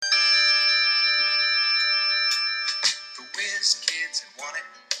chance and won it.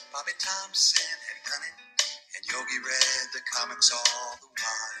 Bobby Thompson had done it, and Yogi read the comics all the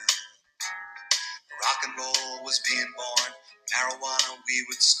while. Rock and roll was being born, marijuana we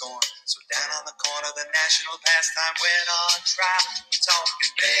would scorn. So down on the corner, the national pastime went on trial. We're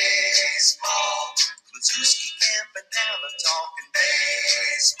talking baseball, Klazuski, Campanella, talking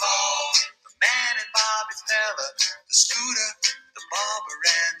baseball. The man and Bobby Fella, the Scooter, the Barber,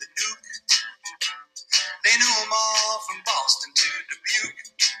 and the Duke. They knew them all from Boston to Dubuque,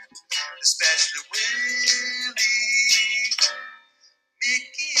 especially Willie,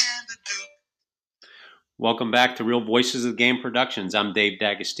 Mickey, and the Duke. Welcome back to Real Voices of the Game Productions. I'm Dave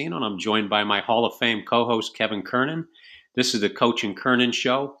Dagostino, and I'm joined by my Hall of Fame co-host, Kevin Kernan. This is the Coach and Kernan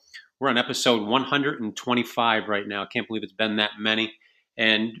Show. We're on episode 125 right now. I can't believe it's been that many.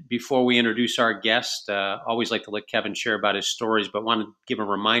 And before we introduce our guest, always like to let Kevin share about his stories, but want to give a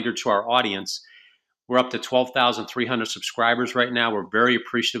reminder to our audience. We're up to 12,300 subscribers right now. We're very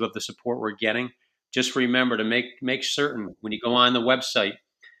appreciative of the support we're getting. Just remember to make certain when you go on the website,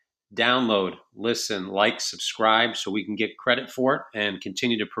 download, listen, like, subscribe so we can get credit for it and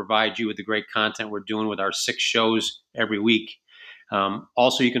continue to provide you with the great content we're doing with our 6 shows every week.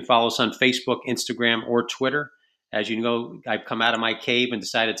 Also, you can follow us on Facebook, Instagram, or Twitter. As you know, I've come out of my cave and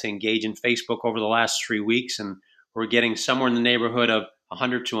decided to engage in Facebook over the last 3 weeks, and we're getting somewhere in the neighborhood of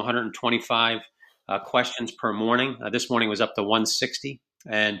 100 to 125 questions per morning. This morning was up to 160,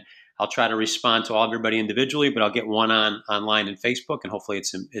 and I'll try to respond to everybody individually, but I'll get one online in Facebook, and hopefully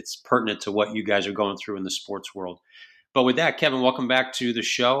it's pertinent to what you guys are going through in the sports world. But with that, Kevin, welcome back to the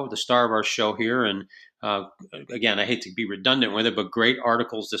show, the star of our show here. And again, I hate to be redundant with it, but great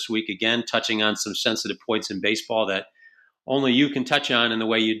articles this week, again, touching on some sensitive points in baseball that only you can touch on in the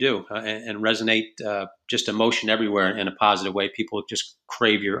way you do and resonate just emotion everywhere in a positive way. People just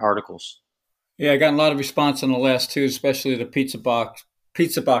crave your articles. Yeah, I got a lot of response on the last 2, especially the Pizza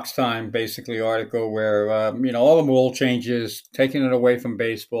Box Time, basically, article where, all the rule changes, taking it away from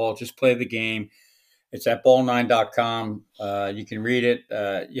baseball, just play the game. It's at ball9.com. You can read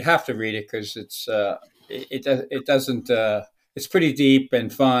it. You have to read it because it's pretty deep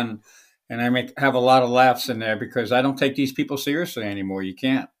and fun. And I have a lot of laughs in there because I don't take these people seriously anymore. You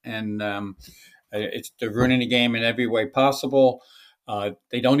can't. And they're ruining the game in every way possible.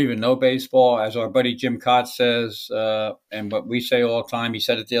 They don't even know baseball, as our buddy Jim Cott says, and what we say all the time. He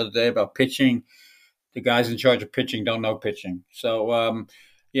said it the other day about pitching. The guys in charge of pitching don't know pitching. So,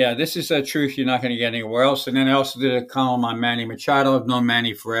 this is the truth you're not going to get anywhere else. And then I also did a column on Manny Machado. I've known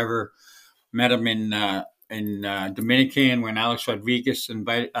Manny forever. Met him in Dominican when Alex Rodriguez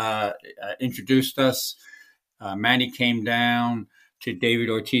introduced us. Manny came down to David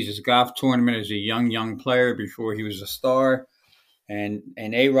Ortiz's golf tournament as a young player before he was a star. And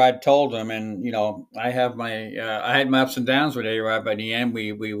A-Rod told him, and I had my ups and downs with A-Rod, but in the end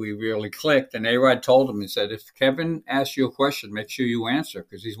we really clicked. And A-Rod told him, he said, if Kevin asks you a question, make sure you answer,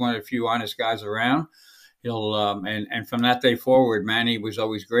 because he's one of the few honest guys around. He'll and from that day forward, Manny was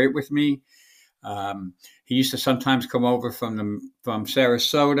always great with me. He used to sometimes come over from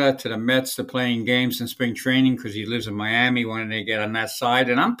Sarasota to the Mets to playing games in spring training because he lives in Miami, wanted to get on that side.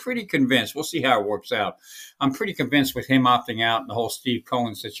 And I'm pretty convinced, we'll see how it works out. I'm pretty convinced with him opting out and the whole Steve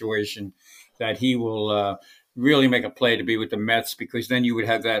Cohen situation that he will really make a play to be with the Mets, because then you would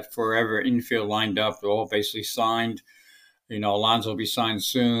have that forever infield lined up. They're all basically signed. Alonso will be signed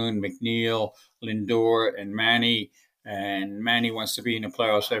soon, McNeil, Lindor, and Manny. And Manny wants to be in the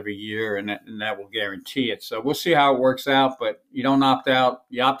playoffs every year, and that will guarantee it. So we'll see how it works out, but you don't opt out.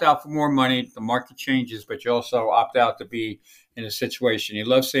 You opt out for more money. The market changes, but you also opt out to be in a situation. You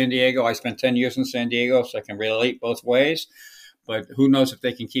love San Diego. I spent 10 years in San Diego, so I can relate both ways. But who knows if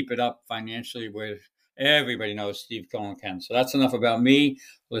they can keep it up financially with everybody knows Steve Cohen can. So that's enough about me.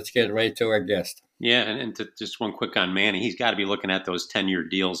 Let's get right to our guest. Yeah, and to just one quick on Manny, he's got to be looking at those 10-year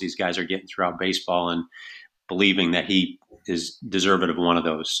deals these guys are getting throughout baseball and believing that he is deserving of one of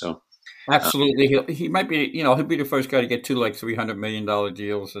those. So absolutely, he might be. He'll be the first guy to get 2 $300 million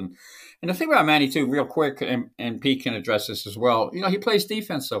deals. And the thing about Manny too, real quick, and Pete can address this as well. He plays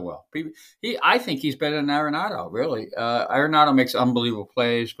defense so well. I think he's better than Arenado. Really, Arenado makes unbelievable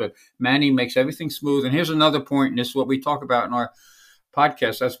plays, but Manny makes everything smooth. And here's another point, and this is what we talk about in our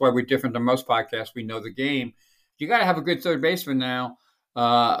podcast. That's why we're different than most podcasts. We know the game. You got to have a good third baseman now.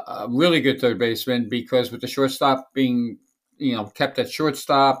 A really good third baseman, because with the shortstop being, kept at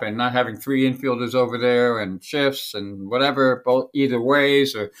shortstop and not having 3 infielders over there and shifts and whatever, both either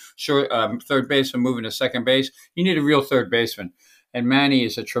ways, or third baseman moving to second base, you need a real third baseman. And Manny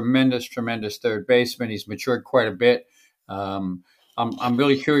is a tremendous third baseman. He's matured quite a bit. I'm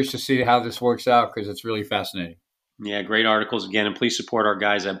really curious to see how this works out, because it's really fascinating. Yeah, great articles again. And please support our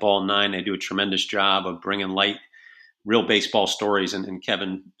guys at Ball 9. They do a tremendous job of bringing light, real baseball stories, and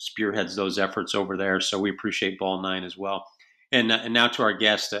Kevin spearheads those efforts over there. So we appreciate Ball 9 as well. And now to our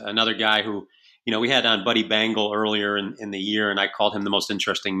guest, another guy who, we had on Buddy Bangle earlier in the year, and I called him the most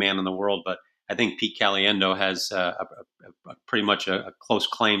interesting man in the world. But I think Pete Caliendo has pretty much a close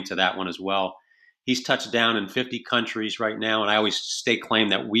claim to that one as well. He's touched down in 50 countries right now, and I always stake claim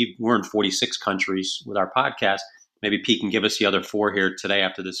that we're in 46 countries with our podcast. Maybe Pete can give us the other 4 here today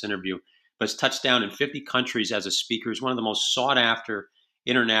after this interview. But he's touched down in 50 countries as a speaker. He's one of the most sought-after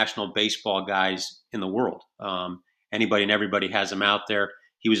international baseball guys in the world. Anybody and everybody has him out there.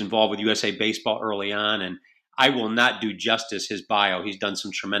 He was involved with USA Baseball early on, and I will not do justice his bio. He's done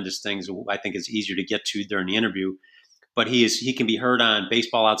some tremendous things. I think it's easier to get to during the interview. But he can be heard on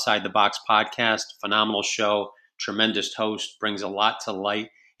Baseball Outside the Box podcast, phenomenal show, tremendous host, brings a lot to light,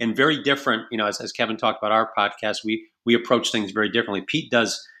 and very different. As Kevin talked about our podcast, we approach things very differently. Pete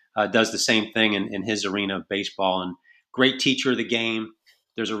does the same thing in his arena of baseball, and great teacher of the game.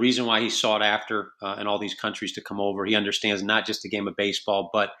 There's a reason why he's sought after in all these countries to come over. He understands not just the game of baseball,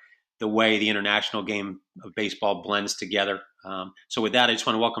 but the way the international game of baseball blends together. So with that, I just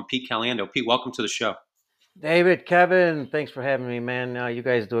want to welcome Pete Caliendo. Pete, welcome to the show. David, Kevin, thanks for having me, man. You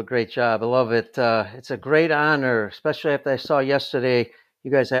guys do a great job. I love it. It's a great honor, especially after I saw yesterday.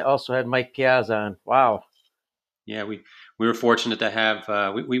 You guys also had Mike Piazza on. Wow. Yeah, we were fortunate to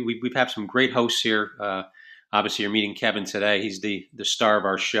have. We've had some great hosts here. Obviously, you're meeting Kevin today. He's the star of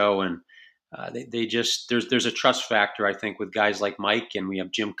our show, and they just there's a trust factor, I think, with guys like Mike, and we have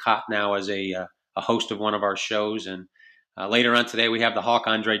Jim Cott now as a host of one of our shows, and later on today we have the Hawk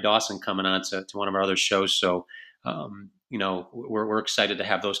Andre Dawson coming on to one of our other shows. So we're excited to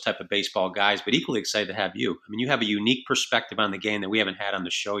have those type of baseball guys, but equally excited to have you. I mean, you have a unique perspective on the game that we haven't had on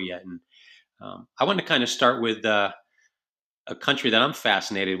the show yet, and I want to kind of start with a country that I'm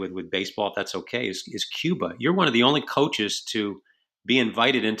fascinated with baseball, if that's okay, is Cuba. You're one of the only coaches to be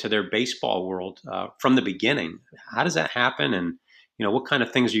invited into their baseball world from the beginning. How does that happen? And, what kind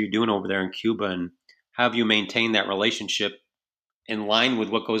of things are you doing over there in Cuba? And how have you maintained that relationship in line with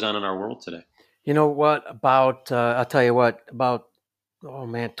what goes on in our world today? You know what? I'll tell you what,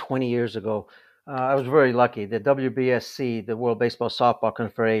 20 years ago, I was very lucky. The WBSC, the World Baseball Softball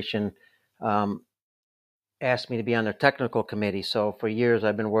Confederation, asked me to be on their technical committee. So for years,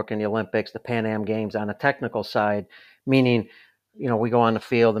 I've been working the Olympics, the Pan Am Games on the technical side, meaning, we go on the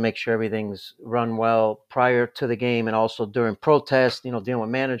field to make sure everything's run well prior to the game and also during protests, dealing with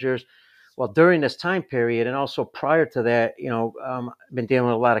managers. Well, during this time period and also prior to that, I've been dealing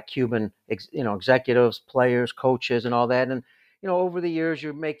with a lot of Cuban, executives, players, coaches, and all that. And, over the years,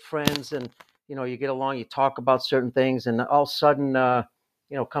 you make friends and, you get along, you talk about certain things, and all of a sudden,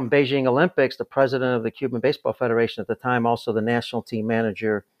 come Beijing Olympics, the president of the Cuban Baseball Federation at the time, also the national team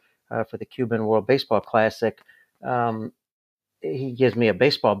manager for the Cuban World Baseball Classic, he gives me a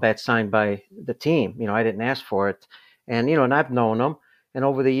baseball bat signed by the team. I didn't ask for it. And, and I've known him. And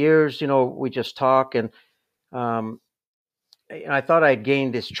over the years, we just talk. And I thought I'd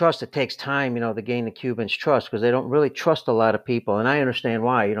gained this trust. It takes time, to gain the Cubans' trust because they don't really trust a lot of people. And I understand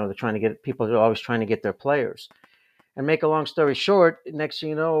why. They're trying to get people are always trying to get their players. And make a long story short, next thing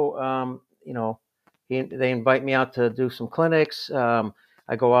you know, they invite me out to do some clinics. I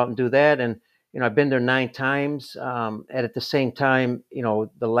go out and do that. And, I've been there 9 times. And at the same time,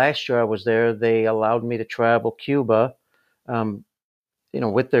 the last year I was there, they allowed me to travel Cuba,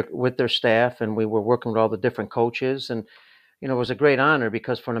 with their staff. And we were working with all the different coaches. And, it was a great honor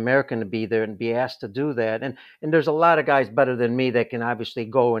because for an American to be there and be asked to do that. And there's a lot of guys better than me that can obviously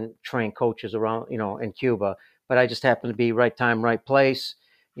go and train coaches around, in Cuba. But I just happened to be right time, right place,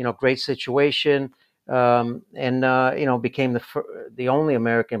 great situation. Became the only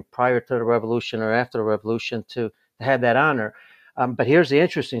American prior to the revolution or after the revolution to have that honor. But here's the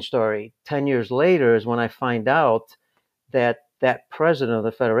interesting story. 10 years later is when I find out that president of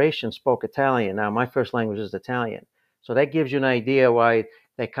the federation spoke Italian. Now, my first language is Italian. So that gives you an idea why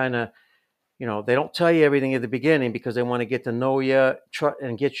they kind of, they don't tell you everything at the beginning because they want to get to know you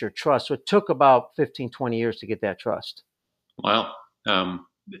and get your trust. So it took about 15, 20 years to get that trust. Wow.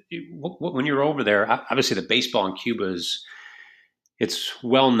 When you're over there, obviously the baseball in Cuba it's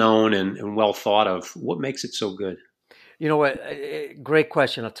well known and well thought of. What makes it so good? You know what? Great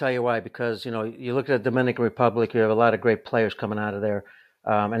question. I'll tell you why. Because, you look at the Dominican Republic, you have a lot of great players coming out of there.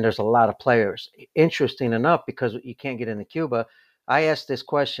 And there's a lot of players. Interesting enough, because you can't get into Cuba, I asked this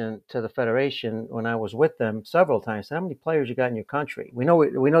question to the Federation when I was with them several times. How many players you got in your country? We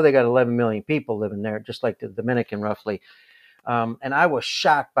know they got 11 million people living there, just like the Dominican roughly. And I was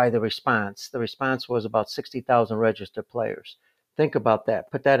shocked by the response. The response was about 60,000 registered players. Think about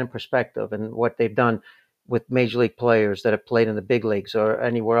that. Put that in perspective and what they've done with major league players that have played in the big leagues or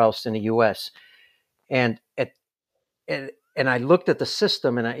anywhere else in the U.S. And and I looked at the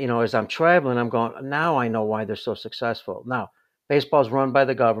system, and as I'm traveling, I'm going, now I know why they're so successful. Now, baseball's run by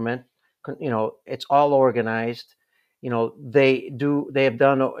the government. It's all organized. They have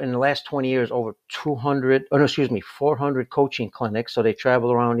done in the last 20 years over 400 coaching clinics. So they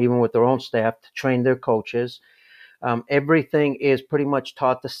travel around even with their own staff to train their coaches. Everything is pretty much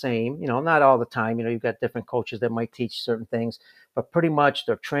taught the same, not all the time. You've got different coaches that might teach certain things, but pretty much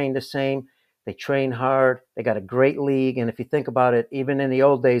they're trained the same. They train hard. They got a great league. And if you think about it, even in the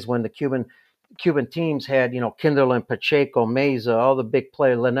old days when the Cuban teams had, Kinderlin, Pacheco, Meza, all the big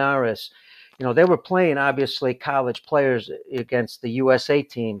players, Linares, they were playing obviously college players against the USA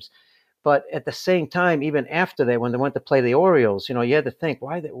teams. But at the same time, even after that, when they went to play the Orioles, you had to think,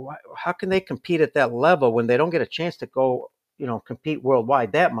 how can they compete at that level when they don't get a chance to go, compete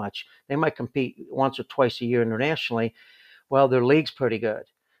worldwide that much? They might compete once or twice a year internationally. Well, their league's pretty good.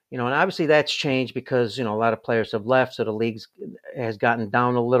 And obviously that's changed because, a lot of players have left. So the league has gotten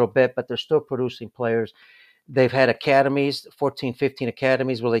down a little bit, but they're still producing players. They've had academies, 14, 15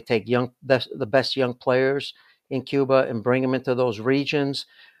 academies where they take the best young players in Cuba and bring them into those regions.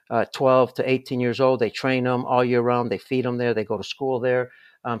 12 to 18 years old. They train them all year round. They feed them there. They go to school there.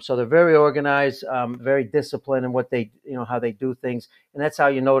 So they're very organized, very disciplined in what they, how they do things. And that's how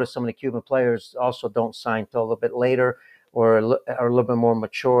you notice some of the Cuban players also don't sign till a little bit later or are a little bit more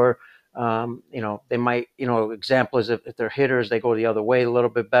mature. They might, example is if they're hitters, they go the other way a little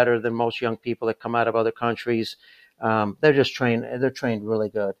bit better than most young people that come out of other countries. They're trained really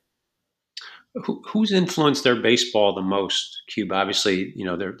good. Who's influenced their baseball the most? Cuba, obviously,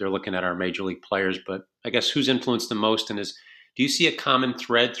 they're looking at our major league players, but I guess who's influenced the most? And do you see a common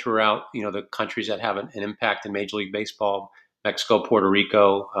thread throughout, the countries that have an impact in Major League Baseball? Mexico, Puerto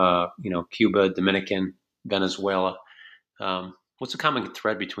Rico, Cuba, Dominican, Venezuela. What's the common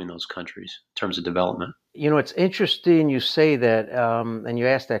thread between those countries in terms of development? It's interesting you say that, and you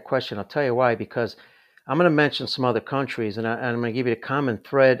asked that question. I'll tell you why, because I'm going to mention some other countries, and I'm going to give you the common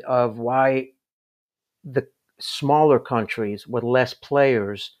thread of why the smaller countries with less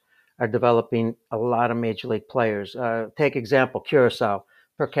players are developing a lot of major league players. Take example, Curacao,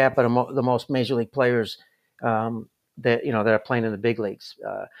 per capita, the most major league players that are playing in the big leagues.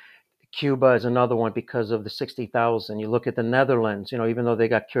 Cuba is another one because of the 60,000. You look at the Netherlands, even though they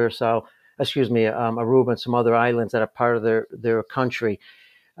got Aruba and some other islands that are part of their country.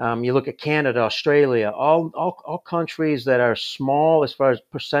 You look at Canada, Australia, all countries that are small as far as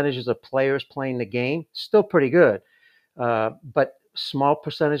percentages of players playing the game, still pretty good. But small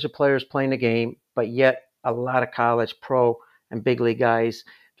percentage of players playing the game, but yet a lot of college, pro, and big league guys.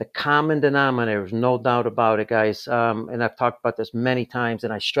 The common denominator is no doubt about it, guys. And I've talked about this many times,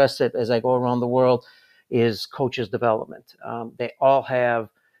 and I stress it as I go around the world, is coaches development. They all have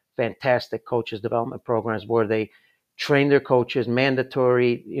fantastic coaches development programs where they train their coaches,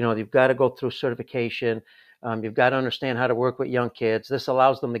 mandatory. You've got to go through certification. You've got to understand how to work with young kids. This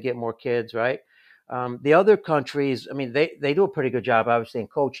allows them to get more kids, right? The other countries, they do a pretty good job, obviously, in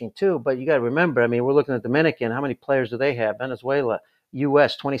coaching too. But you got to remember, we're looking at Dominican. How many players do they have? Venezuela,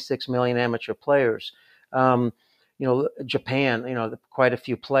 U.S., 26 million amateur players. Japan, quite a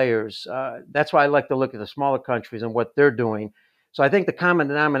few players. That's why I like to look at the smaller countries and what they're doing. So I think the common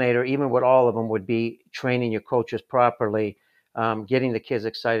denominator, even with all of them, would be training your coaches properly, getting the kids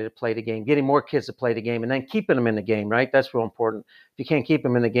excited to play the game, getting more kids to play the game, and then keeping them in the game, right? That's real important. If you can't keep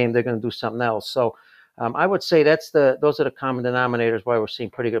them in the game, they're going to do something else. So I would say those are the common denominators why we're seeing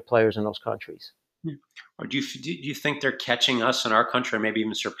pretty good players in those countries. Or do you think they're catching us in our country, or maybe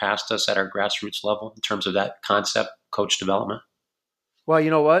even surpassed us at our grassroots level in terms of that concept, coach development? Well, you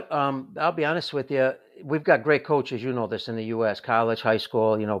know what? I'll be honest with you. We've got great coaches, this in the U.S., college, high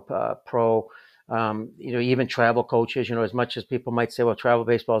school, pro, even travel coaches, as much as people might say, well, travel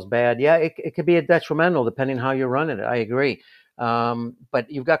baseball is bad. Yeah, it could be a detrimental depending on how you're running it. I agree. But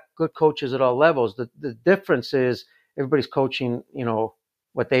you've got good coaches at all levels. The difference is everybody's coaching,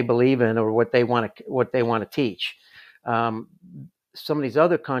 what they believe in or what they want to teach. Some of these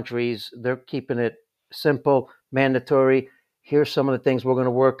other countries, they're keeping it simple, mandatory. Here's some of the things we're going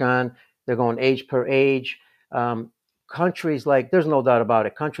to work on. They're going age per age. Countries there's no doubt about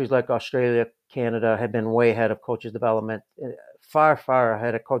it. Countries like Australia, Canada have been way ahead of coaches development, far, far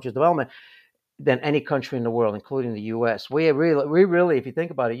ahead of coaches development. than any country in the world, including the U.S. We really, if you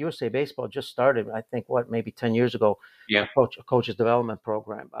think about it, USA Baseball just started, I think, maybe 10 years ago, Yeah. a coach's development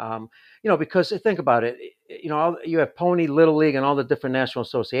program. Because think about it, you have Pony, Little League, and all the different national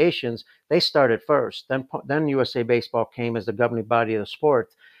associations. They started first. Then USA Baseball came as the governing body of the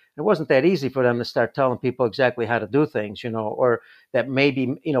sport. It wasn't that easy for them to start telling people exactly how to do things, or that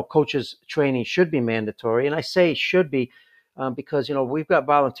maybe, coaches training should be mandatory. And I say should be, because, we've got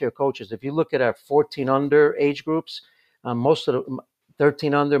volunteer coaches. If you look at our 14 under age groups, most of the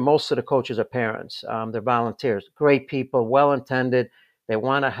 13 under, most of the coaches are parents. They're volunteers, great people, well-intended. They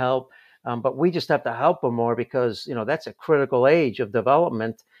want to help. But we just have to help them more because, that's a critical age of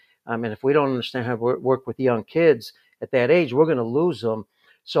development. And if we don't understand how to work with young kids at that age, we're going to lose them.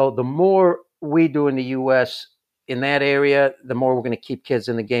 So the more we do in the U.S. in that area, the more we're going to keep kids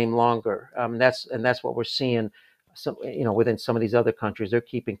in the game longer. That's what we're seeing. Within some of these other countries, they're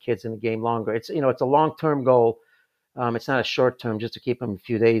keeping kids in the game longer. It's a long-term goal. It's not a short-term just to keep them a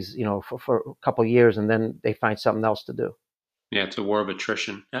few days, for a couple of years, and then they find something else to do. Yeah, it's a war of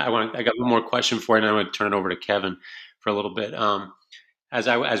attrition. I got one more question for you, and I want to turn it over to Kevin for a little bit.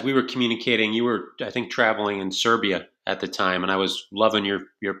 As we were communicating, you were, I think, traveling in Serbia at the time, and I was loving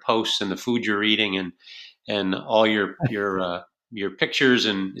your posts and the food you're eating and all your pictures.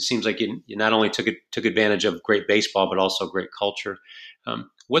 And it seems like you not only took advantage of great baseball, but also great culture.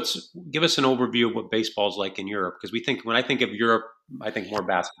 Give us an overview of what baseball's like in Europe, because when I think of Europe, I think more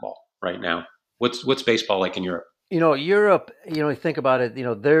basketball right now. What's baseball like in Europe? Europe, you think about it,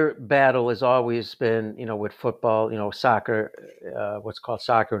 their battle has always been, with football, soccer, what's called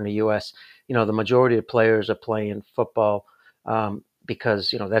soccer in the U.S. The majority of players are playing football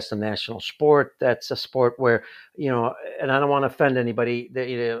because, that's the national sport. That's a sport where, and I don't want to offend anybody,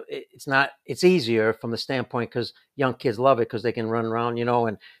 it's easier from the standpoint because young kids love it because they can run around,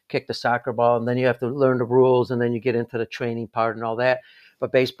 and kick the soccer ball. And then you have to learn the rules and then you get into the training part and all that.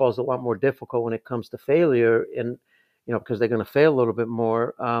 But baseball is a lot more difficult when it comes to failure, and because they're going to fail a little bit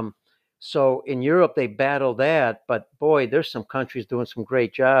more. So in Europe, they battle that. But boy, there's some countries doing some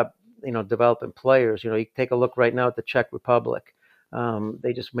great job, developing players. You take a look right now at the Czech Republic.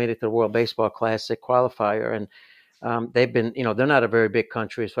 They just made it to the World Baseball Classic qualifier, and they've been, they're not a very big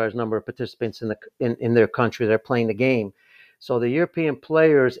country as far as number of participants in their country that are playing the game. So the European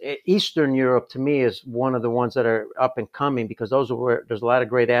players, Eastern Europe, to me, is one of the ones that are up and coming because there's a lot of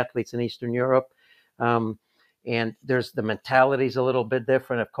great athletes in Eastern Europe. And there's the mentality's a little bit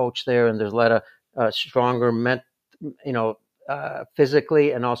different. I've coached there, and there's a lot of stronger,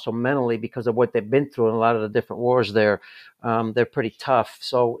 physically and also mentally because of what they've been through in a lot of the different wars there. They're pretty tough.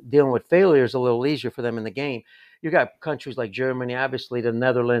 So dealing with failure is a little easier for them in the game. You got countries like Germany, obviously the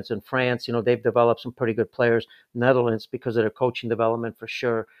Netherlands and France. They've developed some pretty good players. Netherlands because of their coaching development for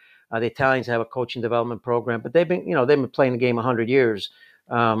sure. The Italians have a coaching development program, but they've been playing the game 100 years.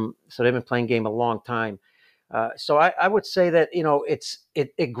 So they've been playing the game a long time. So I would say that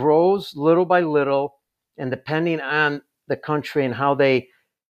it grows little by little, and depending on the country and how they,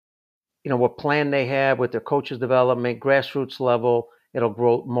 what plan they have with their coaches development, grassroots level, it'll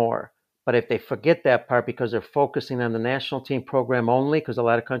grow more. But if they forget that part because they're focusing on the national team program only, because a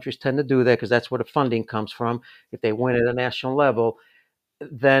lot of countries tend to do that because that's where the funding comes from. If they win at a national level,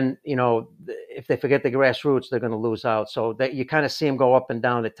 then, if they forget the grassroots, they're going to lose out. So that you kind of see them go up and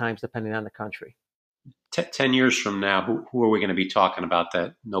down at times depending on the country. 10 years from now, who are we going to be talking about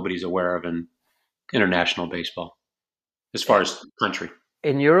that nobody's aware of in international baseball as far as country?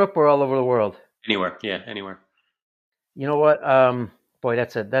 In Europe or all over the world? Anywhere. Yeah, anywhere. You know what? Boy,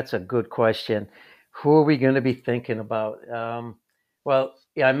 that's a good question. Who are we going to be thinking about? Well,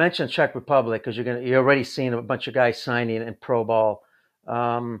 yeah, I mentioned Czech Republic because you're already seeing a bunch of guys signing in pro ball.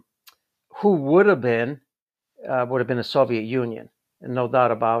 Who would have been the Soviet Union. And no doubt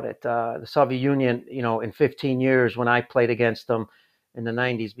about it. The Soviet Union, in 15 years when I played against them in the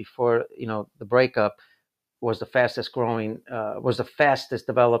 90s before, the breakup, was the fastest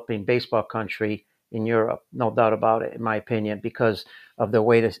developing baseball country in Europe. No doubt about it, in my opinion, because of the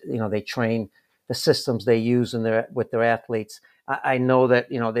way they train, the systems they use with their athletes. I know that,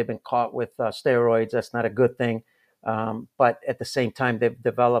 they've been caught with steroids. That's not a good thing. But at the same time, they've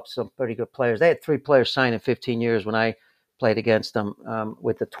developed some pretty good players. They had 3 players signed in 15 years when I played against them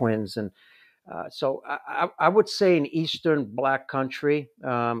with the Twins. And so I would say an Eastern Bloc country.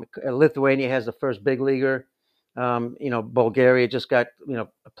 Lithuania has the first big leaguer. Bulgaria just got, a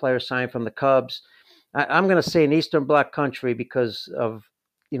player signed from the Cubs. I'm going to say an Eastern Bloc country because of,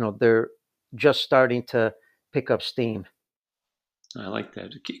 they're just starting to pick up steam. I like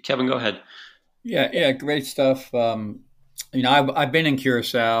that. Kevin, go ahead. Yeah, great stuff. I've been in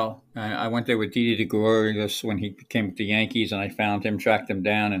Curacao. I went there with Didi DeGregorius when he came with the Yankees, and I found him, tracked him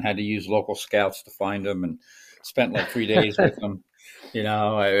down, and had to use local scouts to find him, and spent like 3 days with him.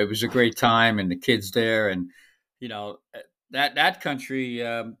 It was a great time, and the kids there, and you know, that country.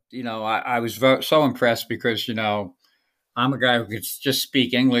 I was so impressed because I'm a guy who could just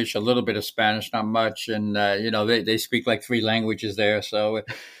speak English, a little bit of Spanish, not much, and they speak like three languages there. So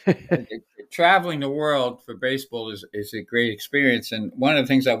traveling the world for baseball is a great experience. And one of the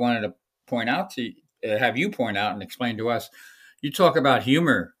things I wanted to point out to have you point out and explain to us, you talk about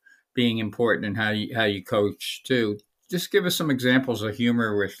humor being important and how you coach too. Just give us some examples of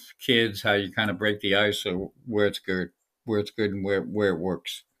humor with kids, how you kind of break the ice, or where it's good, and where it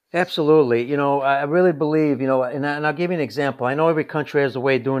works. Absolutely. I really believe, and I'll give you an example. I know every country has a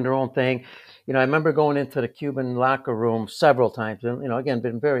way of doing their own thing. I remember going into the Cuban locker room several times, and, again,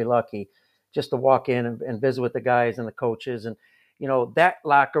 been very lucky just to walk in and visit with the guys and the coaches. And, that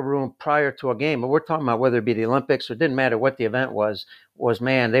locker room prior to a game, and we're talking about whether it be the Olympics or it didn't matter what the event was,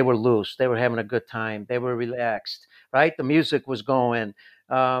 man, they were loose. They were having a good time. They were relaxed, right? The music was going.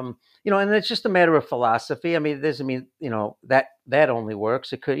 And it's just a matter of philosophy. I mean, it doesn't mean, that only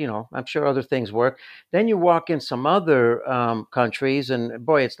works. It could, I'm sure other things work. Then you walk in some other countries and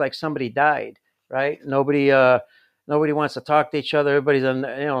boy, it's like somebody died, right? Nobody wants to talk to each other. Everybody's,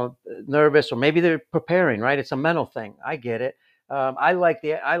 nervous, or maybe they're preparing, right? It's a mental thing. I get it. I like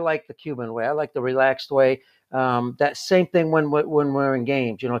the Cuban way. I like the relaxed way. That same thing when we're in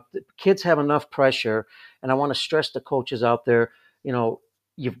games, kids have enough pressure, and I want to stress the coaches out there,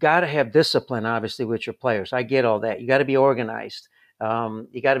 you've got to have discipline, obviously, with your players. I get all that. You got to be organized.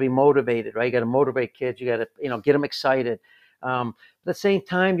 You got to be motivated, right? You got to motivate kids. You got to, get them excited. At the same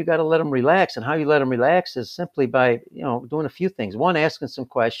time, you got to let them relax. And how you let them relax is simply by, doing a few things. One, asking some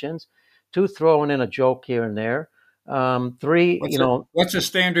questions. Two, throwing in a joke here and there. Three, What's a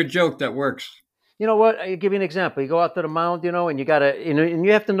standard joke that works? You know what? I'll give you an example. You go out to the mound, and you got to, and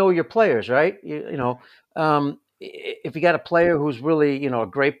you have to know your players, right? If you got a player who's really, a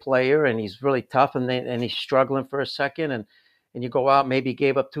great player and he's really tough and he's struggling for a second and you go out, maybe he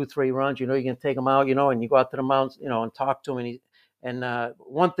gave up 2-3 runs, you can take him out, and you go out to the mound, and talk to him. And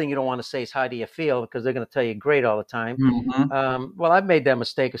one thing you don't want to say is, how do you feel? Because they're going to tell you great all the time. Mm-hmm. Well, I've made that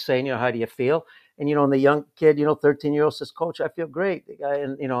mistake of saying, how do you feel? And, and the young kid, 13-year-old says, Coach, I feel great. The guy,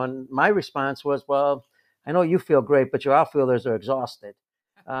 and my response was, well, I know you feel great, but your outfielders are exhausted.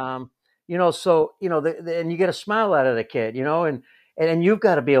 So, and you get a smile out of the kid, and you've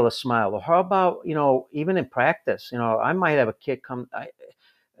got to be able to smile. Or how about, even in practice, I might have a kid come,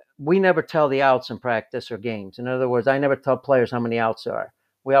 we never tell the outs in practice or games. In other words, I never tell players how many outs there are.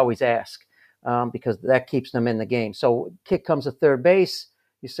 We always ask because that keeps them in the game. So kid comes to third base,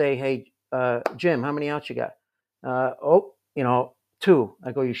 you say, hey, Jim, how many outs you got? 2.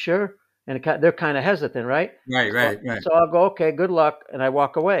 I go, you sure? And they're kind of hesitant, right? Right. So I'll go, okay, good luck. And I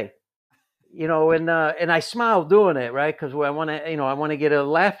walk away. And I smile doing it, right? Because I want to get a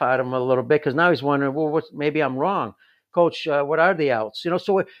laugh out of him a little bit, because now he's wondering, well, maybe I'm wrong, Coach. What are the outs?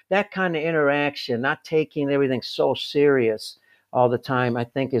 So that kind of interaction, not taking everything so serious all the time, I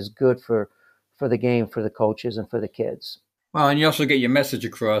think is good for the game, for the coaches, and for the kids. Well, and you also get your message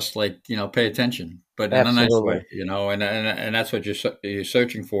across, like pay attention, but in Absolutely. a nice way, and that's what you're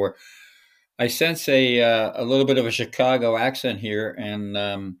searching for. I sense a little bit of a Chicago accent here,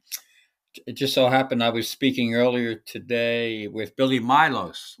 and it just so happened I was speaking earlier today with Billy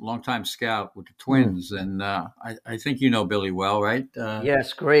Milos, longtime scout with the Twins, and I think you know Billy well, right?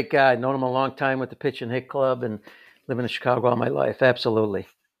 Yes, great guy. Known him a long time with the Pitch and Hit Club, and living in Chicago all my life. Absolutely.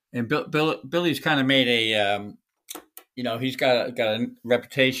 And Billy's kind of made a, he's got a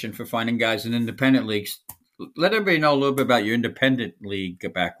reputation for finding guys in independent leagues. Let everybody know a little bit about your independent league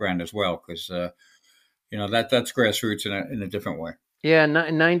background as well, because that's grassroots in a different way. Yeah,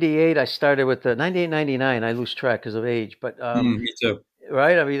 in 98, I started with the 98, 99. I lose track because of age, but Me too.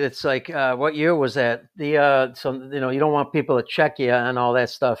 Right. I mean, it's like, what year was that? So, you don't want people to check you on all that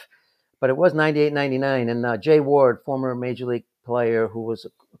stuff, but it was 98, 99. And Jay Ward, former Major League player who was a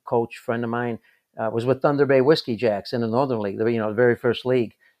coach friend of mine, was with Thunder Bay Whiskey Jacks in the Northern League, the very first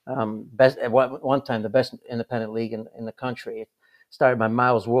league. Best at one time, the best independent league in the country. It started by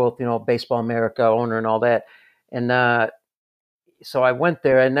Miles Wolf, Baseball America owner and all that. And so I went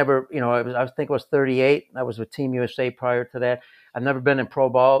there. I never, I think it was 38. I was with Team USA prior to that. I've never been in pro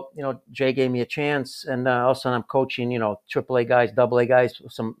ball. Jay gave me a chance, and all of a sudden I'm coaching, AAA guys, AA guys,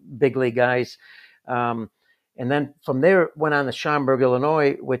 some big league guys. And then from there went on to Schaumburg,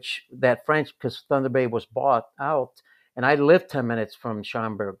 Illinois, which that French, because Thunder Bay was bought out, and I lived 10 minutes from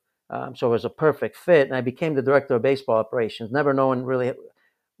Schaumburg. So it was a perfect fit. And I became the director of baseball operations, never knowing really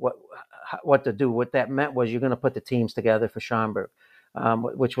what to do. What that meant was you're going to put the teams together for Schaumburg,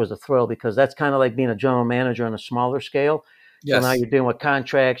 which was a thrill because that's kind of like being a general manager on a smaller scale. So now you're dealing with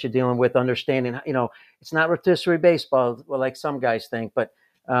contracts, you're dealing with understanding, it's not rotisserie baseball, like some guys think, but,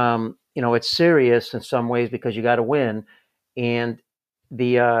 it's serious in some ways because you got to win. And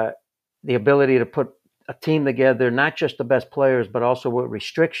the ability to put a team together, not just the best players, but also with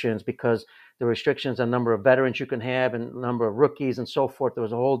restrictions, because the restrictions on number of veterans you can have and number of rookies and so forth. There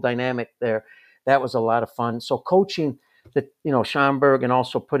was a whole dynamic there. That was a lot of fun. So coaching Schaumburg and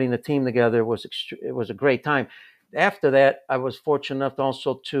also putting the team together it was a great time. After that, I was fortunate enough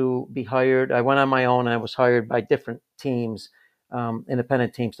also to be hired. I went on my own. And I was hired by different teams,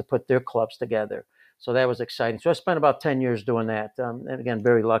 independent teams, to put their clubs together. So that was exciting. So I spent about 10 years doing that. And again,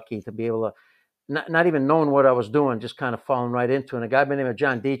 very lucky to be able to, not even knowing what I was doing, just kind of falling right into it. And a guy by the name of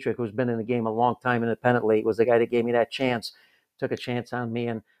John Dietrich, who's been in the game a long time independently, was the guy that gave me that chance, took a chance on me.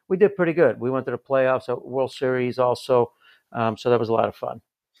 And we did pretty good. We went to the playoffs, a World Series also. So that was a lot of fun.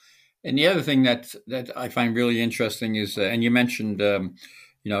 And the other thing that I find really interesting is, and you mentioned, a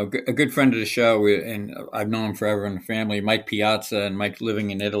good friend of the show, and I've known him forever in the family, Mike Piazza, and Mike living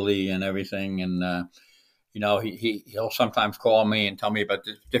in Italy and everything. And, he'll sometimes call me and tell me about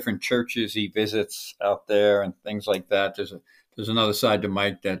the different churches he visits out there and things like that. There's another side to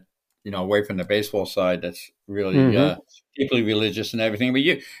Mike that, away from the baseball side, that's really deeply religious and everything. But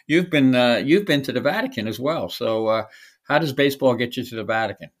you've been to the Vatican as well. So how does baseball get you to the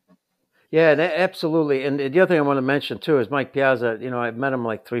Vatican? Yeah, absolutely. And the other thing I want to mention too is Mike Piazza. I've met him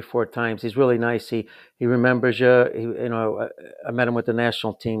like 3-4 times. He's really nice. He remembers you. I met him with the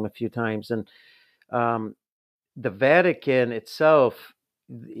national team a few times, and the Vatican itself.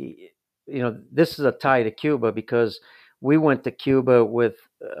 This is a tie to Cuba because we went to Cuba with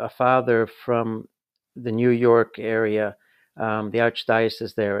a father from the New York area, the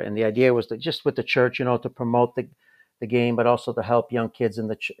archdiocese there, and the idea was to just with the church, to promote the game, but also to help young kids in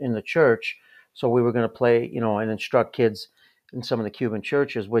the church. So we were going to play, and instruct kids in some of the Cuban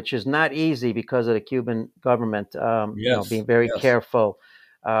churches, which is not easy because of the Cuban government, being very careful.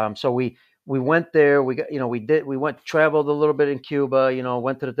 So we went there. We traveled a little bit in Cuba.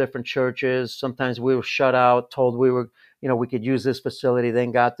 Went to the different churches. Sometimes we were shut out, told we were, we could use this facility.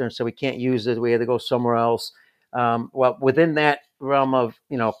 Then got there and said we can't use it. We had to go somewhere else. Well, within that realm of,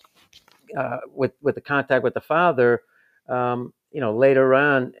 with the contact with the father. Later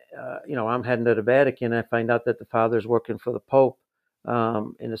on, I'm heading to the Vatican. I find out that the father's working for the Pope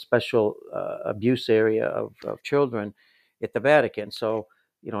in a special abuse area of children at the Vatican. So,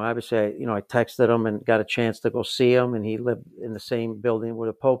 obviously, I texted him and got a chance to go see him, and he lived in the same building where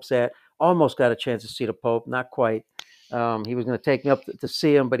the Pope's at. Almost got a chance to see the Pope, not quite. He was going to take me up to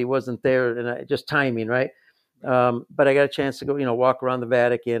see him, but he wasn't there, and just timing, right? But I got a chance to go, walk around the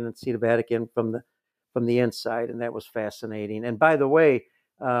Vatican and see the Vatican from the inside, and that was fascinating. And by the way,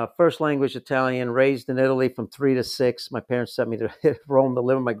 first language Italian, raised in Italy from 3 to 6. My parents sent me to Rome to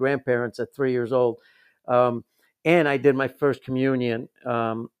live with my grandparents at 3 years old. And I did my first communion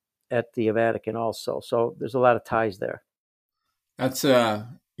at the Vatican also. So there's a lot of ties there. That's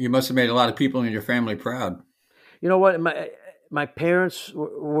you must have made a lot of people in your family proud. You know what? My parents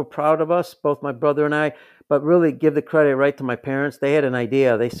were proud of us, both my brother and I, but really give the credit right to my parents. They had an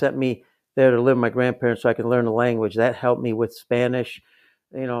idea. They sent me there to live with my grandparents so I could learn the language. That helped me with Spanish.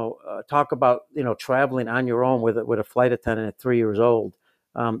 Talk about, traveling on your own with a flight attendant at 3 years old,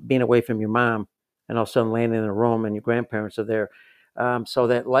 being away from your mom, and all of a sudden landing in Rome and your grandparents are there. So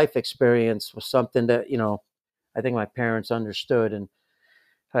that life experience was something that, I think my parents understood. And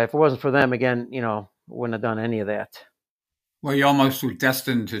if it wasn't for them, again, wouldn't have done any of that. Well, you almost were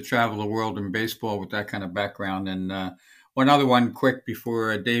destined to travel the world in baseball with that kind of background. And one other one quick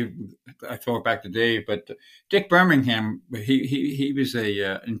before Dave, I throw it back to Dave, but Dick Birmingham, he was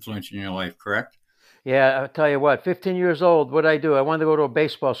a influence in your life, correct? Yeah, I'll tell you what, 15 years old, what did I do? I wanted to go to a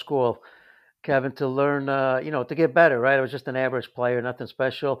baseball school, Kevin, to learn, to get better, right? I was just an average player, nothing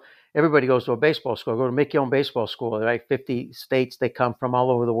special. Everybody goes to a baseball school. I go to Mickey Owen Baseball School, right? 50 states they come from all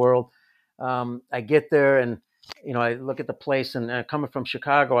over the world. I get there and, I look at the place, and coming from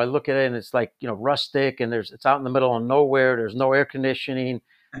Chicago, I look at it and it's like, rustic, and it's out in the middle of nowhere. There's no air conditioning.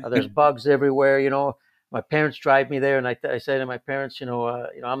 There's bugs everywhere. My parents drive me there, and I say to my parents,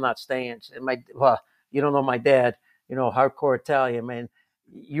 I'm not staying. And you don't know my dad, hardcore Italian, man.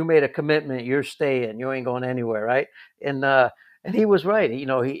 You made a commitment. You're staying. You ain't going anywhere, right? And he was right. He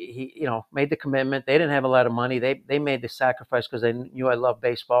made the commitment. They didn't have a lot of money. They made the sacrifice because they knew I loved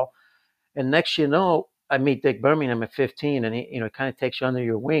baseball. And next, I meet Dick Birmingham at 15, and he kind of takes you under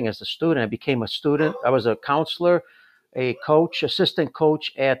your wing as a student. I became a student. I was a counselor, a coach, assistant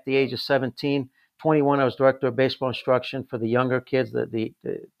coach at the age of 17. 21, I was director of baseball instruction for the younger kids, the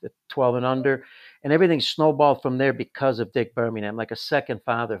 12 and under, and everything snowballed from there because of Dick Birmingham, like a second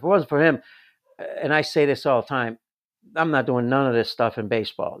father. If it wasn't for him, and I say this all the time, I'm not doing none of this stuff in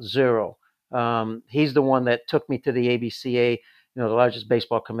baseball. Zero. He's the one that took me to the ABCA, the largest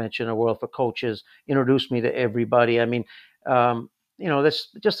baseball convention in the world for coaches, introduced me to everybody. I mean, this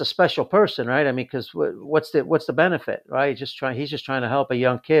just a special person, right? I mean, because what's the benefit, right? He's just trying to help a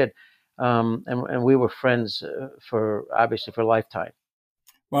young kid, and we were friends for a lifetime.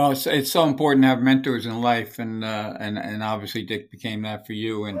 Well, it's so important to have mentors in life, and obviously Dick became that for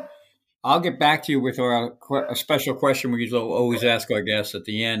you. And I'll get back to you with a special question we always ask our guests at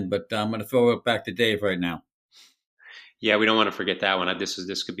the end, but I'm going to throw it back to Dave right now. Yeah, we don't want to forget that one.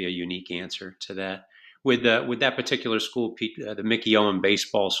 This could be a unique answer to that. With that particular school, Pete, the Mickey Owen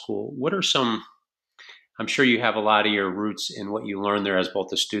Baseball School, what are some? I'm sure you have a lot of your roots in what you learned there as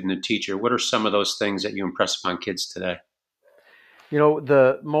both a student and teacher. What are some of those things that you impress upon kids today?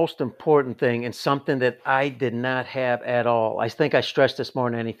 The most important thing, and something that I did not have at all, I think I stressed this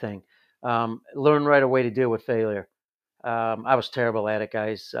more than anything, learn right away to deal with failure. I was terrible at it,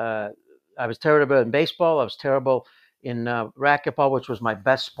 guys. I was terrible in baseball. I was terrible in racquetball, which was my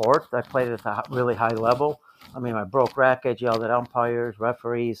best sport. I played it at a really high level. I mean, I broke rackets, yelled at umpires,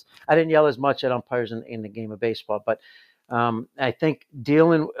 referees. I didn't yell as much at umpires in the game of baseball, but I think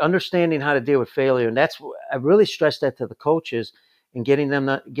understanding how to deal with failure, and I really stressed that to the coaches and getting them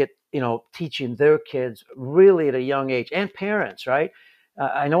to teaching their kids really at a young age, and parents, right?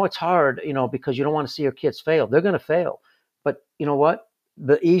 I know it's hard, because you don't want to see your kids fail. They're going to fail, but you know what?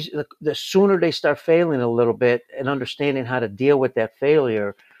 The sooner they start failing a little bit and understanding how to deal with that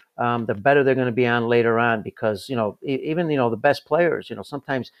failure, the better they're going to be on later on. Because even the best players,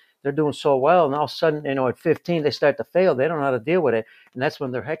 sometimes they're doing so well, and all of a sudden, at 15 they start to fail. They don't know how to deal with it, and that's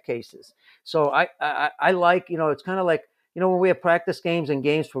when they're head cases. So I like, it's kind of like, when we have practice games and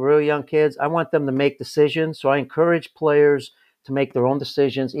games for real young kids, I want them to make decisions. So I encourage players to make their own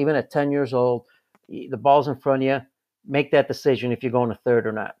decisions, even at 10 years old. The ball's in front of you. Make that decision if you're going to third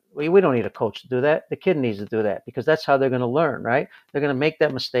or not. We don't need a coach to do that. The kid needs to do that, because that's how they're going to learn, right? They're going to make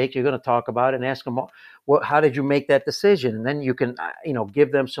that mistake. You're going to talk about it and ask them, how did you make that decision? And then you can,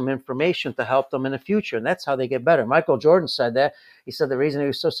 give them some information to help them in the future. And that's how they get better. Michael Jordan said that. He said the reason he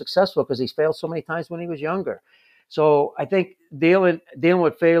was so successful because he failed so many times when he was younger. So I think dealing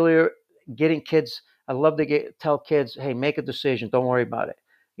with failure, getting kids, I love to tell kids, hey, make a decision. Don't worry about it.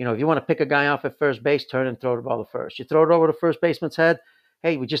 If you want to pick a guy off at first base, turn and throw the ball to first. You throw it over the first baseman's head,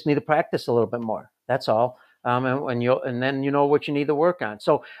 hey, we just need to practice a little bit more. That's all. And then you know what you need to work on.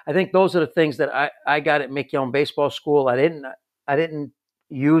 So I think those are the things that I got at Mickey Owen Baseball School. I didn't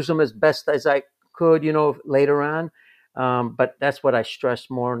use them as best as I could, later on. But that's what I stress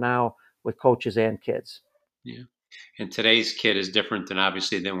more now with coaches and kids. Yeah. And today's kid is different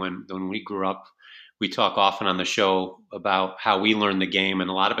than when we grew up. We talk often on the show about how we learned the game, and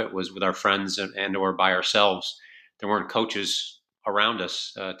a lot of it was with our friends and or by ourselves. There weren't coaches around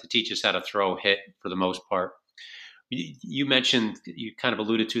us to teach us how to throw, hit for the most part. You mentioned, you kind of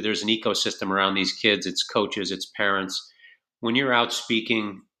alluded to, there's an ecosystem around these kids. It's coaches, it's parents. When you're out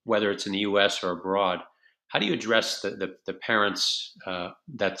speaking, whether it's in the U.S. or abroad, how do you address the parents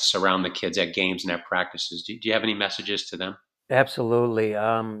that surround the kids at games and at practices? Do you have any messages to them? Absolutely.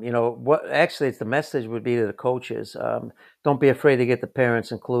 It's the message would be to the coaches. Don't be afraid to get the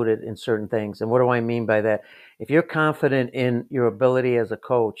parents included in certain things. And what do I mean by that? If you're confident in your ability as a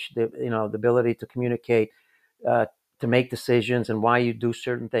coach, the ability to communicate, to make decisions and why you do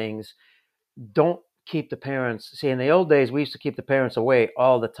certain things, don't keep the parents. See, in the old days, we used to keep the parents away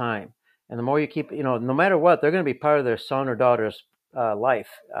all the time. And the more you keep, no matter what, they're going to be part of their son or daughter's life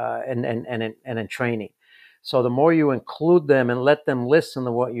and in training. So the more you include them and let them listen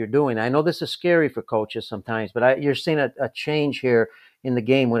to what you're doing. I know this is scary for coaches sometimes, but you're seeing a change here in the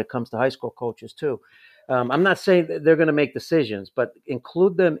game when it comes to high school coaches too. I'm not saying that they're going to make decisions, but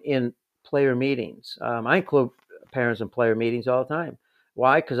include them in player meetings. I include parents in player meetings all the time.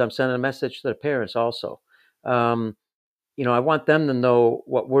 Why? Because I'm sending a message to the parents also. I want them to know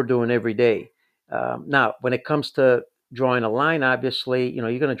what we're doing every day. Now, when it comes to drawing a line, obviously,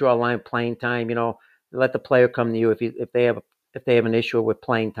 you're going to draw a line playing time. Let the player come to you if they have an issue with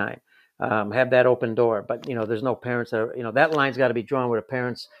playing time. Have that open door. But there's no parents that are, that line's got to be drawn where the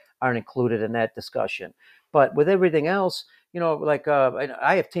parents aren't included in that discussion. But with everything else,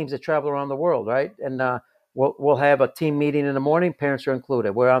 I have teams that travel around the world, right? And we'll have a team meeting in the morning. Parents are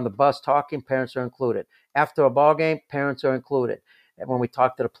included. We're on the bus talking. Parents are included. After a ball game, parents are included when we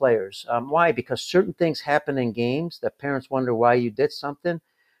talk to the players. Why? Because certain things happen in games that parents wonder why you did something.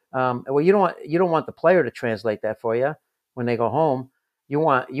 Well, you don't want the player to translate that for you when they go home. You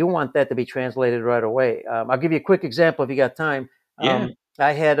want that to be translated right away. I'll give you a quick example if you got time. Yeah.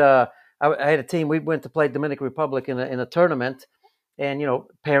 I had a team. We went to play Dominican Republic in a tournament, and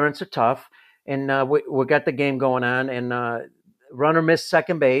parents are tough, and we got the game going on, and runner missed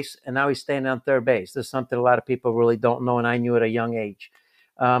second base, and now he's standing on third base. This is something a lot of people really don't know, and I knew at a young age.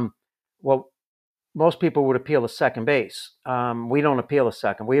 Well, most people would appeal to second base. We don't appeal to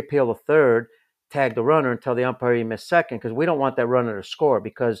second. We appeal to third, tag the runner until the umpire missed second, because we don't want that runner to score.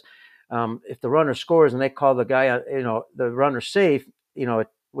 Because if the runner scores and they call the guy, the runner safe,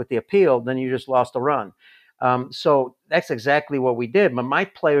 with the appeal, then you just lost a run. So that's exactly what we did. But my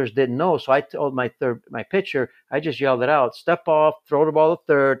players didn't know, so I told my pitcher, I just yelled it out: step off, throw the ball to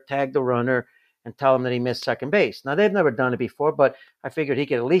third, tag the runner, and tell him that he missed second base. Now they've never done it before, but I figured he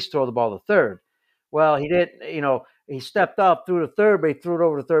could at least throw the ball to third. Well, he did, he stepped up, threw to third, but he threw it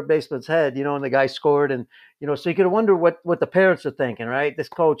over the third baseman's head, and the guy scored. And, so you could wonder what the parents are thinking, right? This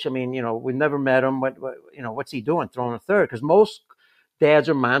coach, we've never met him. What's he doing throwing to third? Because most dads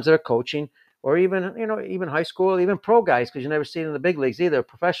or moms that are coaching, or even high school, even pro guys, because you never see it in the big leagues either,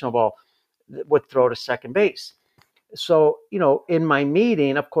 professional ball, would throw to second base. So, in my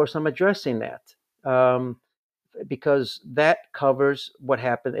meeting, of course, I'm addressing that. Because that covers what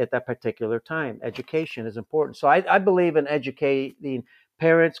happened at that particular time. Education is important. So I believe in educating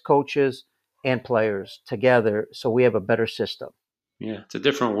parents, coaches, and players together so we have a better system. Yeah, it's a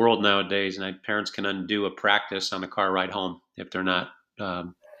different world nowadays, and parents can undo a practice on the car ride home if they're not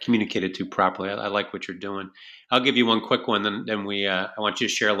communicated to properly. I like what you're doing. I'll give you one quick one, then I want you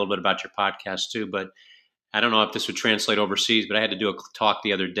to share a little bit about your podcast too, but I don't know if this would translate overseas, but I had to do a talk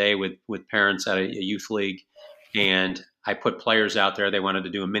the other day with parents at a youth league. And I put players out there. They wanted to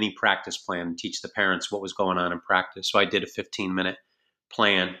do a mini practice plan and teach the parents what was going on in practice. So I did a 15-minute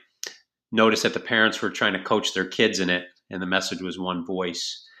plan. Noticed that the parents were trying to coach their kids in it, and the message was one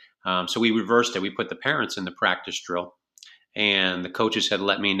voice. So we reversed it. We put the parents in the practice drill. And the coaches had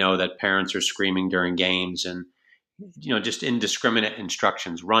let me know that parents are screaming during games and, just indiscriminate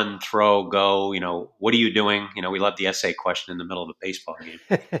instructions: run, throw, go, what are you doing? We love the essay question in the middle of a baseball game.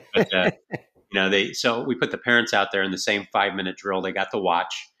 But, so we put the parents out there in the same 5-minute drill. They got to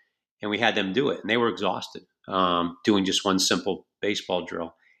watch, and we had them do it, and they were exhausted doing just one simple baseball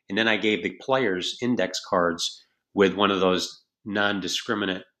drill. And then I gave the players index cards with one of those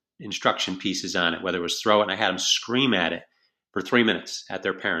non-discriminate instruction pieces on it, whether it was throw it, and I had them scream at it for 3 minutes at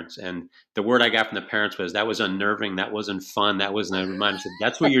their parents. And the word I got from the parents was, that was unnerving, that wasn't fun, that wasn't a reminder. I said,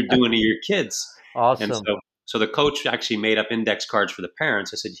 that's what you're doing to your kids. Awesome. And so the coach actually made up index cards for the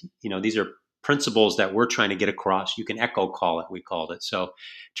parents. I said, these are principles that we're trying to get across. You can echo call it, we called it. So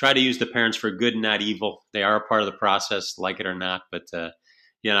try to use the parents for good, not evil. They are a part of the process, like it or not. But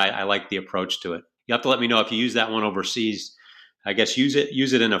I like the approach to it. You have to let me know if you use that one overseas. I guess use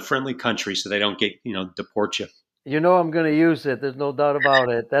it in a friendly country so they don't get, deport you. I'm going to use it. There's no doubt about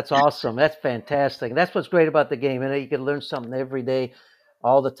it. That's awesome. That's fantastic. That's what's great about the game. You can learn something every day,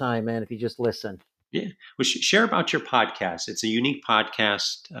 all the time, man, if you just listen. Yeah. Well, share about your podcast. It's a unique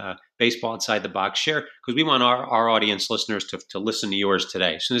podcast, Baseball Outside the Box. Share, because we want our audience listeners to listen to yours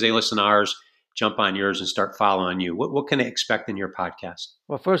today. As soon as they listen to ours, jump on yours and start following you. What can they expect in your podcast?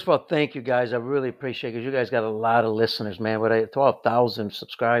 Well, first of all, thank you guys. I really appreciate it, because you guys got a lot of listeners, man. With 12,000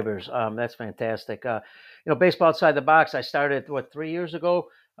 subscribers, that's fantastic. Baseball Outside the Box, I started 3 years ago,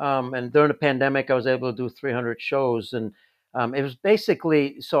 and during the pandemic, I was able to do 300 shows, and it was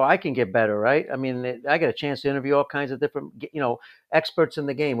basically so I can get better, right? I got a chance to interview all kinds of different, experts in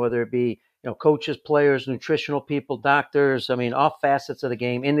the game, whether it be, coaches, players, nutritional people, doctors. All facets of the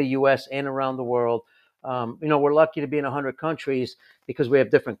game in the U.S. and around the world. We're lucky to be in 100 countries because we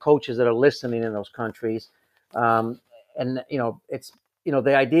have different coaches that are listening in those countries. It's,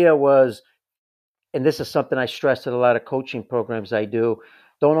 the idea was, and this is something I stress at a lot of coaching programs I do,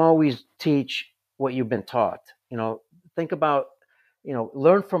 don't always teach what you've been taught. Think about,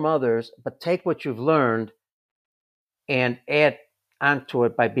 learn from others, but take what you've learned and add onto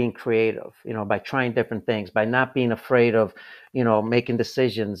it by being creative, by trying different things, by not being afraid of, making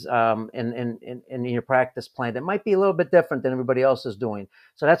decisions in your practice plan that might be a little bit different than everybody else is doing.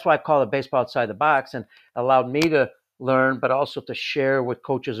 So that's why I call it Baseball Outside the Box, and allowed me to learn, but also to share with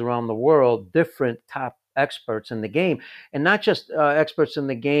coaches around the world, different top experts in the game, and not just experts in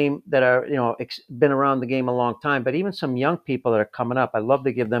the game that are, been around the game a long time, but even some young people that are coming up. I love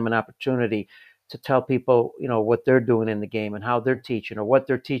to give them an opportunity to tell people, what they're doing in the game and how they're teaching or what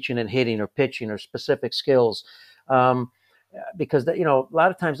they're teaching and hitting or pitching or specific skills. Because, a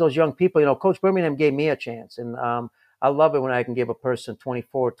lot of times those young people, Coach Birmingham gave me a chance. And I love it when I can give a person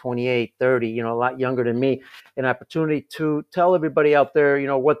 24, 28, 30, a lot younger than me, an opportunity to tell everybody out there,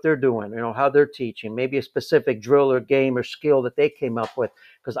 what they're doing, how they're teaching, maybe a specific drill or game or skill that they came up with.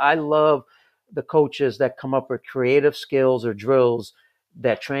 Because I love the coaches that come up with creative skills or drills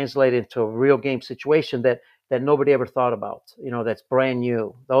that translate into a real game situation that nobody ever thought about, that's brand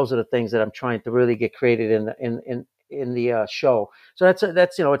new. Those are the things that I'm trying to really get created in the show. So it's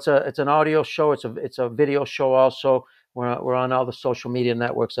an audio show. It's a video show also. We're on all the social media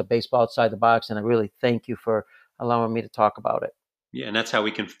networks of Baseball Outside the Box, and I really thank you for allowing me to talk about it. Yeah, and that's how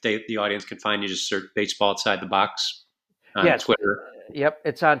the audience can find you. Just search Baseball Outside the Box on Twitter. Yep,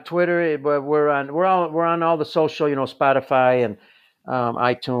 it's on Twitter. We're on all the social, Spotify and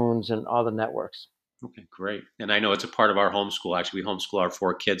iTunes and all the networks. Okay, great. And I know it's a part of our homeschool. Actually, we homeschool our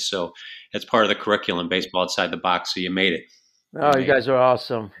 4 kids, so it's part of the curriculum, Baseball Outside the Box. So you made it. You guys are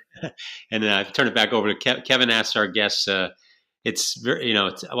awesome. And then I turn it back over to Kevin. Asks our guests. It's very,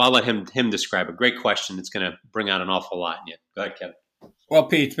 I'll let him describe it. Great question. It's going to bring out an awful lot in you. Go ahead, Kevin. Well,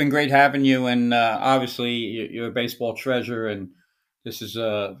 Pete, it's been great having you, and obviously you're a baseball treasure, and this is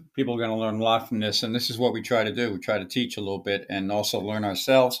people are going to learn a lot from this, and this is what we try to do. We try to teach a little bit and also learn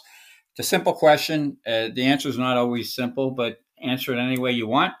ourselves. It's a simple question. The answer is not always simple, but answer it any way you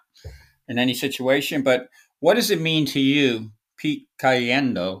want in any situation. But what does it mean to you, Pete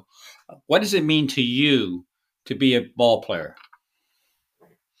Caliendo? What does it mean to you to be a ball player?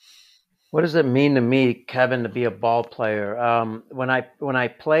 What does it mean to me, Kevin, to be a ball player? When I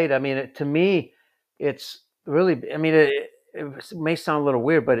played, to me, it's really, it may sound a little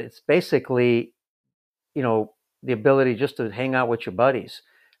weird, but it's basically, the ability just to hang out with your buddies,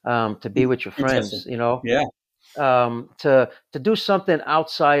 to be with your friends, Yeah. To do something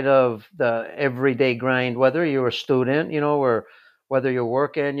outside of the everyday grind, whether you're a student, or whether you're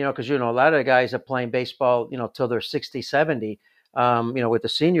working, because, a lot of the guys are playing baseball, till they're 60, 70. With the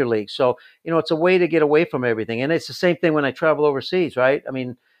senior league. So, it's a way to get away from everything. And it's the same thing when I travel overseas, right?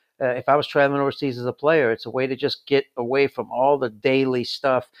 If I was traveling overseas as a player, it's a way to just get away from all the daily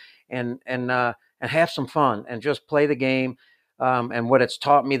stuff and have some fun and just play the game. And what it's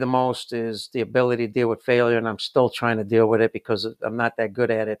taught me the most is the ability to deal with failure. And I'm still trying to deal with it because I'm not that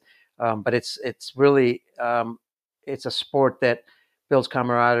good at it. But it's really, it's a sport that builds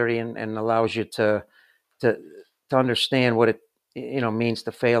camaraderie and allows you to understand what it means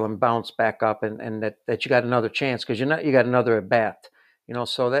to fail and bounce back up and that you got another chance because you got another at bat,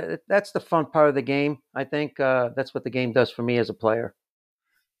 so that's the fun part of the game. I think that's what the game does for me as a player.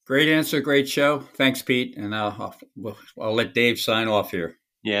 Great answer. Great show. Thanks, Pete. And I'll let Dave sign off here.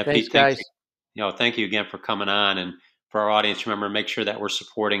 Yeah. Thanks, Pete, guys. Thank you again for coming on. And for our audience, remember, make sure that we're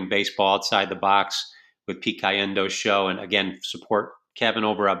supporting Baseball Outside the Box with Pete Cayendo's show. And again, support Kevin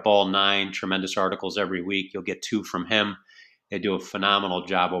over at Ball 9. Tremendous articles every week. You'll get 2 from him. They do a phenomenal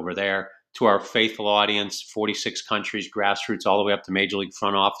job over there. To our faithful audience, 46 countries, grassroots, all the way up to major league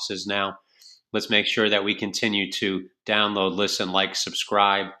front offices now. Let's make sure that we continue to download, listen, like,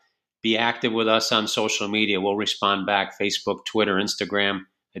 subscribe. Be active with us on social media. We'll respond back, Facebook, Twitter, Instagram.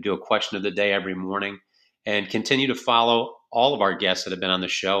 I do a question of the day every morning. And continue to follow all of our guests that have been on the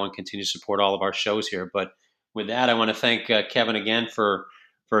show and continue to support all of our shows here. But with that, I want to thank Kevin again for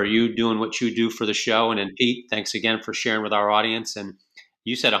you doing what you do for the show. And then Pete, thanks again for sharing with our audience. And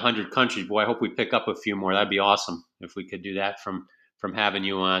you said 100 countries. Boy, I hope we pick up a few more. That'd be awesome if we could do that from having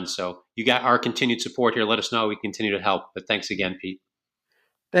you on. So you got our continued support here. Let us know. We continue to help. But thanks again, Pete.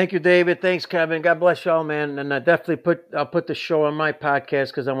 Thank you, David. Thanks, Kevin. God bless y'all, man. And I definitely I'll put the show on my podcast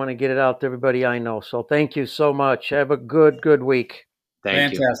because I want to get it out to everybody I know. So thank you so much. Have a good week.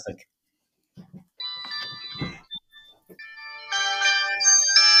 Thank you. Fantastic.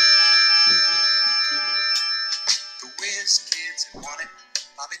 The Whiz Kids had won it,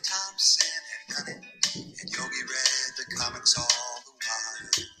 Bobby Thompson had done it, and Yogi read the comics all the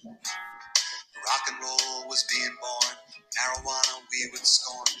while. Rock and roll was being born, marijuana we would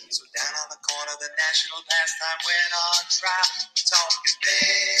scorn. So down on the corner, the national pastime went on trial. We're talking